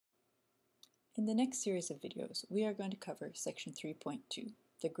In the next series of videos, we are going to cover section 3.2,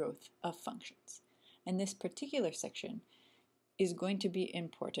 the growth of functions. And this particular section is going to be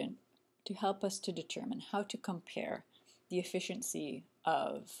important to help us to determine how to compare the efficiency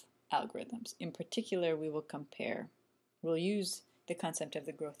of algorithms. In particular, we'll use the concept of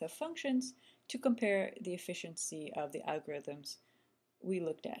the growth of functions to compare the efficiency of the algorithms we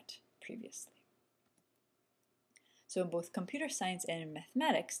looked at previously. So in both computer science and in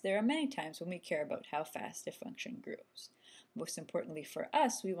mathematics, there are many times when we care about how fast a function grows. Most importantly for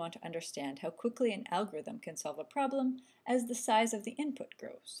us, we want to understand how quickly an algorithm can solve a problem as the size of the input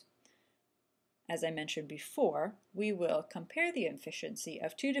grows. As I mentioned before, we will compare the efficiency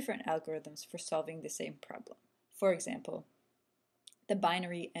of two different algorithms for solving the same problem. For example, the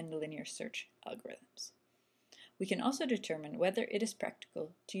binary and linear search algorithms. We can also determine whether it is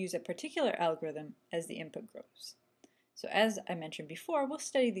practical to use a particular algorithm as the input grows. So as I mentioned before, we'll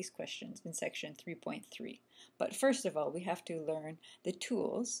study these questions in section 3.3. But first of all, we have to learn the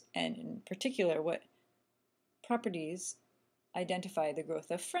tools, and in particular what properties identify the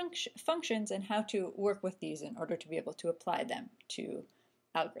growth of functions and how to work with these in order to be able to apply them to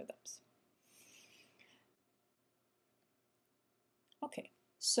algorithms. Okay,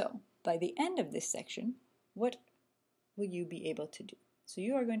 so by the end of this section, what will you be able to do? So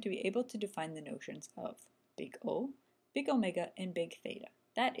you are going to be able to define the notions of big O, big omega, and big theta.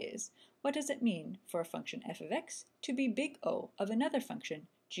 That is, what does it mean for a function f of x to be big O of another function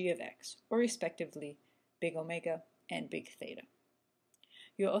g of x, or respectively big omega and big theta.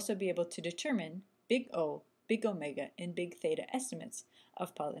 You'll also be able to determine big O, big omega, and big theta estimates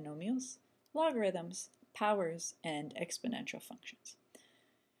of polynomials, logarithms, powers, and exponential functions.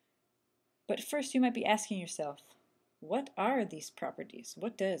 But first you might be asking yourself, what are these properties?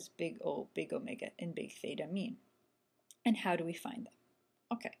 What does big O, big omega, and big theta mean? And how do we find them?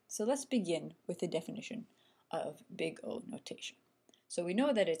 Okay, so let's begin with the definition of big O notation. So we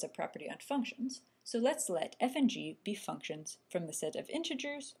know that it's a property on functions, so let's let f and g be functions from the set of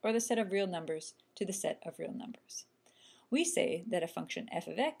integers or the set of real numbers to the set of real numbers. We say that a function f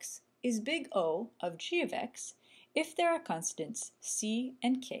of x is big O of g of x if there are constants c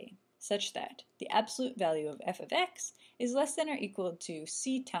and k such that the absolute value of f of x is less than or equal to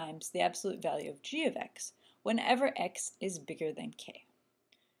c times the absolute value of g of x whenever x is bigger than k.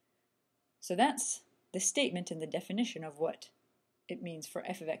 So that's the statement and the definition of what it means for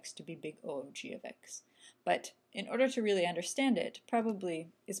f of x to be big O of g of x. But in order to really understand it, probably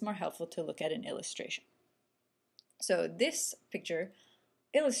it's more helpful to look at an illustration. So this picture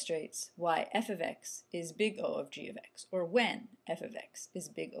illustrates why f of x is big O of g of x, or when f of x is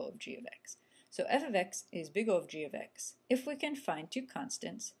big O of g of x. So f of x is big O of g of x if we can find two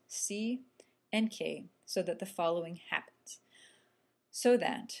constants, c and k, so that the following happens. So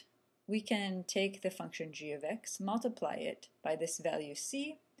that we can take the function g of x, multiply it by this value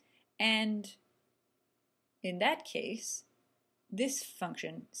c, and in that case, this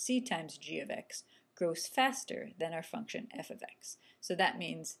function c times g of x grows faster than our function f of x. So that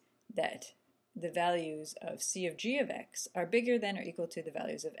means that the values of c of g of x are bigger than or equal to the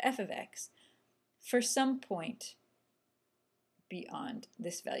values of f of x for some point beyond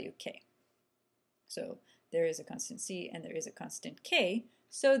this value k. So there is a constant c and there is a constant k,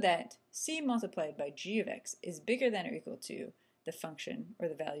 so that c multiplied by g of x is bigger than or equal to the function or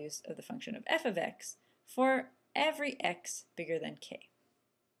the values of the function of f of x for every x bigger than k.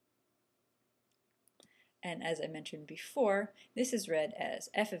 And as I mentioned before, this is read as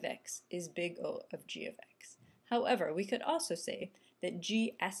f of x is big O of g of x. However, we could also say that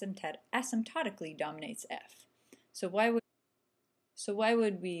g asymptotically dominates f. So why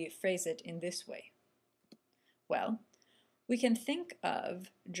would we phrase it in this way? Well, we can think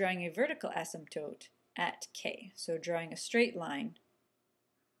of drawing a vertical asymptote at k, so drawing a straight line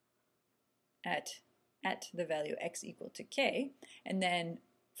at the value x equal to k, and then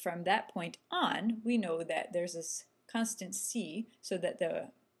from that point on, we know that there's this constant c, so that the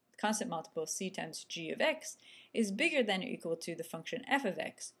constant multiple c times g of x is bigger than or equal to the function f of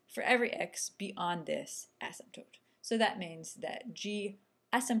x for every x beyond this asymptote. So that means that g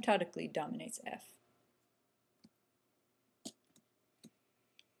asymptotically dominates f.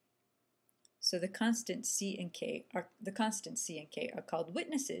 So the constant c and k are called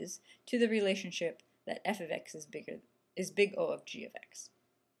witnesses to the relationship that f of x is big O of g of x.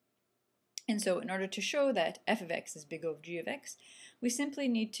 And so in order to show that f of x is big O of g of x, we simply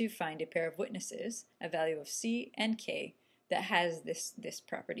need to find a pair of witnesses, a value of c and k, that has this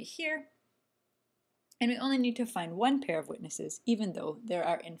property here. And we only need to find one pair of witnesses, even though there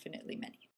are infinitely many.